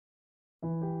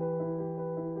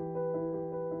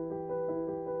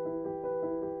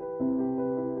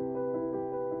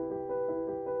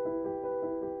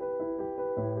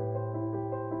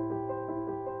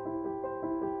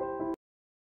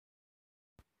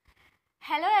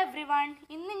Hello every one,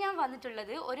 ഇന്ന് ഞാൻ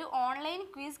വന്നിട്ടുള്ളത് ഒരു ഓൺലൈൻ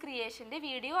ക്വിസ് ക്രിയേഷൻ്റെ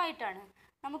വീഡിയോ ആയിട്ടാണ്.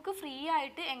 നമുക്ക് ഫ്രീ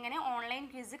ആയിട്ട് എങ്ങനെ ഓൺലൈൻ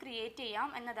ക്വിസ് ക്രിയേറ്റ് ചെയ്യാം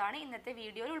എന്നതാണ് ഇന്നത്തെ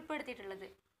വീഡിയോയിൽ ഉൾപ്പെടുത്തിയിട്ടുള്ളത്.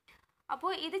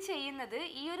 അപ്പോൾ ഇത് ചെയ്യുന്നത്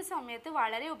ഈ ഒരു സമയത്ത്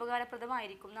വളരെ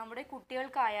ഉപകാരപ്രദമായിരിക്കും. നമ്മുടെ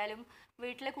കുട്ടികൾക്കായാലും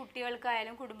വീട്ടിലെ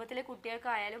കുട്ടികൾക്കായാലും കുടുംബത്തിലെ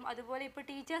കുട്ടികൾക്കായാലും അതുപോലെ ഇപ്പോൾ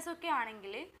ടീച്ചേഴ്സൊക്കെ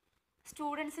ആണെങ്കിൽ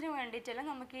സ്റ്റുഡൻസിന്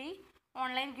വേണ്ടിയിട്ടെല്ലാം നമുക്ക് ഈ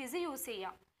ഓൺലൈൻ ക്വിസ് യൂസ്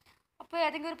ചെയ്യാം. അപ്പോൾ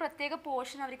ഏതെങ്കിലും ഒരു പ്രത്യേക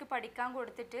പോർഷൻ അവർക്ക് പഠിക്കാൻ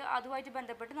കൊടുത്തിട്ട് അതുമായിട്ട്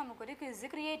ബന്ധപ്പെട്ട് നമുക്കൊരു ക്വിസ്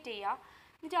ക്രിയേറ്റ് ചെയ്യാം,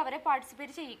 എന്നിട്ട് അവരെ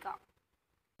പാർട്ടിസിപ്പേറ്റ് ചെയ്യിക്കാം.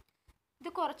 ഇത്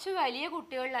കുറച്ച് വലിയ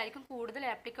കുട്ടികളിലായിരിക്കും കൂടുതൽ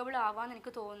ആപ്ലിക്കബിൾ ആവാമെന്ന്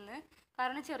എനിക്ക് തോന്നുന്നു.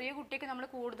 കാരണം ചെറിയ കുട്ടിക്ക് നമ്മൾ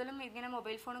കൂടുതലും ഇങ്ങനെ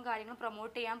മൊബൈൽ ഫോണും കാര്യങ്ങളും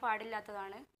പ്രൊമോട്ട് ചെയ്യാൻ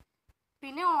പാടില്ലാത്തതാണ്.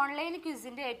 പിന്നെ ഓൺലൈൻ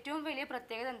ക്വിസിൻ്റെ ഏറ്റവും വലിയ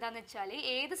പ്രത്യേകത എന്താണെന്ന് വെച്ചാൽ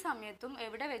ഏത് സമയത്തും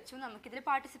എവിടെ വെച്ചും നമുക്കിതിൽ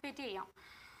പാർട്ടിസിപ്പേറ്റ് ചെയ്യാം.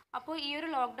 അപ്പോൾ ഈ ഒരു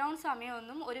ലോക്ക്ഡൗൺ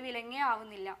സമയമൊന്നും ഒരു വിലങ്ങേ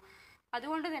ആവുന്നില്ല.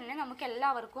 അതുകൊണ്ട് തന്നെ നമുക്ക്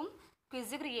എല്ലാവർക്കും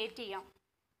ക്വിസ് ക്രിയേറ്റ് ചെയ്യാം.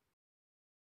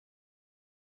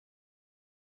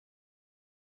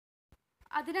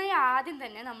 അതിനായി ആദ്യം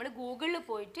തന്നെ നമ്മൾ ഗൂഗിളിൽ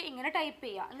പോയിട്ട് ഇങ്ങനെ ടൈപ്പ്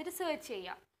ചെയ്യുക, എന്നിട്ട് സെർച്ച്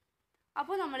ചെയ്യുക.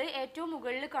 അപ്പോൾ നമ്മൾ ഏറ്റവും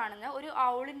മുകളിൽ കാണുന്ന ഒരു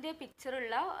ഔളിൻ്റെ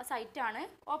പിക്ചറുള്ള സൈറ്റാണ്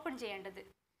ഓപ്പൺ ചെയ്യേണ്ടത്.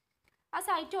 ആ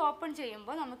സൈറ്റ് ഓപ്പൺ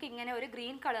ചെയ്യുമ്പോൾ നമുക്ക് ഇങ്ങനെ ഒരു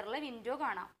ഗ്രീൻ കളറിലെ വിൻഡോ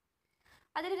കാണാം.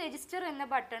 അതിൽ രജിസ്റ്റർ എന്ന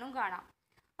ബട്ടണും കാണാം.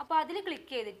 അപ്പോൾ അതിൽ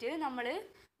ക്ലിക്ക് ചെയ്തിട്ട്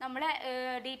നമ്മളെ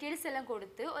ഡീറ്റെയിൽസ് എല്ലാം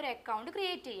കൊടുത്ത് ഒരു അക്കൗണ്ട്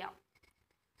ക്രിയേറ്റ് ചെയ്യാം.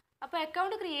 അപ്പോൾ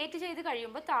അക്കൗണ്ട് ക്രിയേറ്റ് ചെയ്ത്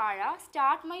കഴിയുമ്പോൾ താഴെ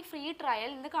സ്റ്റാർട്ട് മൈ ഫ്രീ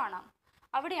ട്രയൽ എന്ന് കാണാം.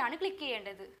 അവിടെയാണ് ക്ലിക്ക്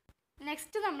ചെയ്യേണ്ടത്.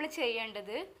 നെക്സ്റ്റ് നമ്മൾ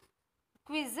ചെയ്യേണ്ടത്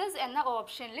ക്വിസസ് എന്ന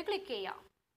ഓപ്ഷനിൽ ക്ലിക്ക് ചെയ്യാം.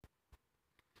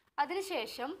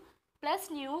 അതിനുശേഷം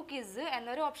പ്ലസ് ന്യൂ ക്വിസ്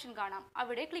എന്നൊരു ഓപ്ഷൻ കാണാം,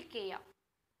 അവിടെ ക്ലിക്ക് ചെയ്യാം.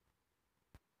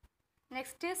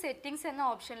 നെക്സ്റ്റ് സെറ്റിങ്സ് എന്ന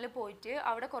ഓപ്ഷനിൽ പോയിട്ട്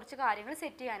അവിടെ കുറച്ച് കാര്യങ്ങൾ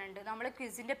സെറ്റ് ചെയ്യാനുണ്ട്. നമ്മൾ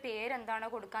ക്വിസിൻ്റെ പേര് എന്താണോ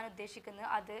കൊടുക്കാൻ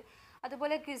ഉദ്ദേശിക്കുന്നത്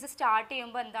അതുപോലെ ക്വിസ് സ്റ്റാർട്ട്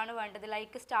ചെയ്യുമ്പോൾ എന്താണ് വേണ്ടത്,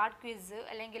 ലൈക്ക് സ്റ്റാർട്ട് ക്വിസ്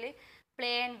അല്ലെങ്കിൽ പ്ലേ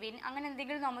ആൻഡ് വിൻ, അങ്ങനെ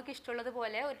എന്തെങ്കിലും നമുക്ക്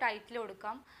ഇഷ്ടമുള്ളതുപോലെ ഒരു ടൈറ്റിൽ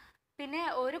കൊടുക്കാം. പിന്നെ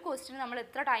ഒരു ക്വസ്റ്റിന് നമ്മൾ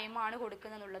എത്ര ടൈമാണ്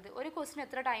കൊടുക്കുന്നതെന്നുള്ളത്, ഒരു ക്വസ്റ്റിന്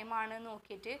എത്ര ടൈമാണ്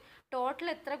നോക്കിയിട്ട് ടോട്ടൽ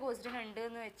എത്ര ക്വസ്റ്റ്യൻ ഉണ്ട്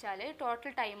എന്ന് വെച്ചാൽ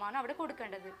ടോട്ടൽ ടൈമാണ് അവിടെ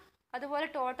കൊടുക്കേണ്ടത്. അതുപോലെ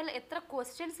ടോട്ടൽ എത്ര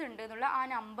ക്വസ്റ്റ്യൻസ് ഉണ്ട് എന്നുള്ള ആ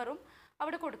നമ്പറും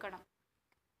അവിടെ കൊടുക്കണം.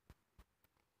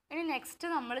 ഇനി നെക്സ്റ്റ്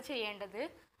നമ്മൾ ചെയ്യേണ്ടത്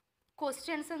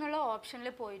ക്വസ്റ്റ്യൻസ് എന്നുള്ള ഓപ്ഷനിൽ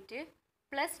പോയിട്ട്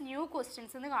പ്ലസ് ന്യൂ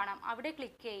ക്വസ്റ്റ്യൻസ് എന്ന് കാണാം, അവിടെ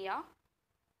ക്ലിക്ക് ചെയ്യുക.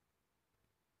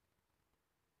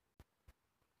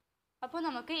 അപ്പോൾ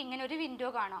നമുക്ക് ഇങ്ങനെ ഒരു വിൻഡോ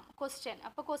കാണാം, ക്വസ്റ്റ്യൻ.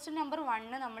 അപ്പോൾ ക്വസ്റ്റ്യൻ നമ്പർ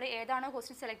 1 നമ്മൾ ഏതാണോ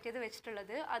ക്വസ്റ്റ്യൻ സെലക്ട് ചെയ്ത്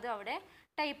വെച്ചിട്ടുള്ളത് അത് അവിടെ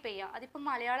ടൈപ്പ് ചെയ്യുക. അതിപ്പോൾ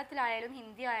മലയാളത്തിലായാലും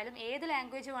ഹിന്ദി ആയാലും ഏത്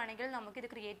ലാംഗ്വേജ് വേണമെങ്കിലും നമുക്കിത്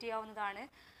ക്രിയേറ്റ് ചെയ്യാവുന്നതാണ്.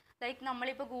 ലൈക്ക്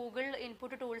നമ്മളിപ്പോൾ ഗൂഗിൾ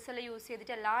ഇൻപുട്ട് ടൂൾസ് എല്ലാം യൂസ്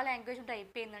ചെയ്തിട്ട് എല്ലാ ലാംഗ്വേജും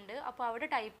ടൈപ്പ് ചെയ്യുന്നുണ്ട്. അപ്പോൾ അവിടെ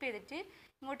ടൈപ്പ് ചെയ്തിട്ട്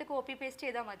ഇങ്ങോട്ട് കോപ്പി പേസ്റ്റ്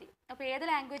ചെയ്താൽ മതി. അപ്പോൾ ഏത്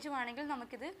ലാംഗ്വേജ് വേണമെങ്കിലും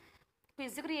നമുക്കിത്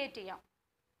ക്വിസ് ക്രിയേറ്റ് ചെയ്യാം.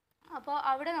 അപ്പോൾ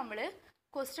അവിടെ നമ്മൾ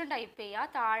ക്വസ്റ്റ്യൻ ടൈപ്പ്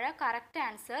ചെയ്യുക, താഴെ correct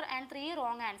answer and 3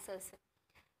 wrong answers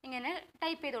ഇങ്ങനെ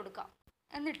ടൈപ്പ് ചെയ്ത് കൊടുക്കാം.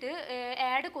 എന്നിട്ട്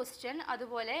ആഡ് ക്വസ്റ്റ്യൻ,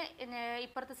 അതുപോലെ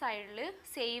ഇപ്പുറത്തെ സൈഡിൽ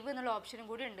സേവ് എന്നുള്ള ഓപ്ഷനും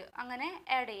കൂടി ഉണ്ട്, അങ്ങനെ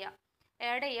ആഡ്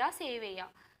ചെയ്യുക, സേവ് ചെയ്യുക.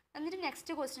 എന്നിട്ട്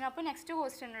നെക്സ്റ്റ് ക്വസ്റ്റ്യൻ, അപ്പോൾ നെക്സ്റ്റ്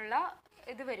ക്വസ്റ്റ്യനുള്ള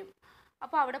ഇത് വരും.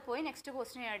 അപ്പോൾ അവിടെ പോയി നെക്സ്റ്റ്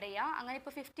ക്വസ്റ്റ്യൻ ആഡ് ചെയ്യുക. അങ്ങനെ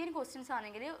ഇപ്പോൾ 15 ക്വസ്റ്റ്യൻസ്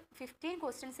ആണെങ്കിൽ 15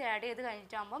 ക്വസ്റ്റ്യൻസ് ആഡ് ചെയ്ത്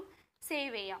കഴിഞ്ഞിട്ടാകുമ്പം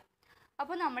സേവ് ചെയ്യാം.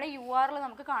 അപ്പോൾ നമ്മുടെ URL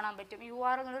നമുക്ക് കാണാൻ പറ്റും.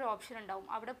 URL എന്നുള്ളൊരു ഓപ്ഷൻ ഉണ്ടാവും,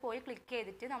 അവിടെ പോയി ക്ലിക്ക്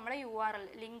ചെയ്തിട്ട് നമ്മളെ URL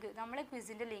ലിങ്ക്, നമ്മളെ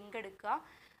ക്വിസിൻ്റെ ലിങ്ക് എടുക്കുക.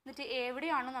 എന്നിട്ട്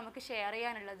എവിടെയാണോ നമുക്ക് ഷെയർ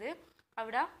ചെയ്യാനുള്ളത്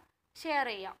അവിടെ ഷെയർ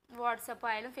ചെയ്യാം. വാട്സപ്പ്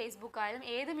ആയാലും ഫേസ്ബുക്ക് ആയാലും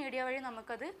ഏത് മീഡിയ വഴി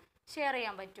നമുക്കത് ഷെയർ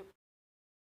ചെയ്യാൻ പറ്റും.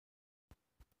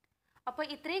 അപ്പോൾ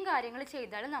ഇത്രയും കാര്യങ്ങൾ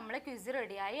ചെയ്താൽ നമ്മളെ ക്വിസ്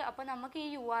റെഡിയായി. അപ്പോൾ നമുക്ക് ഈ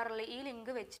URL, ഈ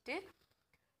ലിങ്ക് വെച്ചിട്ട്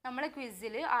നമ്മളെ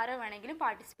ക്വിസിൽ ആരോ വേണമെങ്കിലും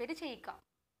പാർട്ടിസിപ്പേറ്റ് ചെയ്യിക്കാം.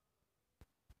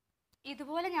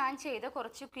 ഇതുപോലെ ഞാൻ ചെയ്ത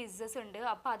കുറച്ച് ക്വിസസ് ഉണ്ട്.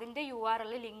 അപ്പോൾ അതിൻ്റെ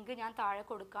URL ലിങ്ക് ഞാൻ താഴെ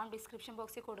കൊടുക്കാം, ഡിസ്ക്രിപ്ഷൻ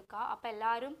ബോക്സിൽ കൊടുക്കാം. അപ്പോൾ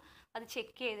എല്ലാവരും അത്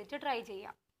ചെക്ക് ചെയ്തിട്ട് ട്രൈ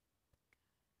ചെയ്യാം.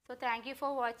 So thank you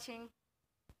for watching.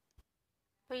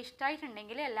 അപ്പോൾ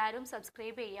ഇഷ്ടമായിട്ടുണ്ടെങ്കിൽ എല്ലാവരും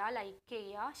സബ്സ്ക്രൈബ് ചെയ്യുക, ലൈക്ക്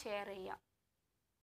ചെയ്യുക, ഷെയർ ചെയ്യുക.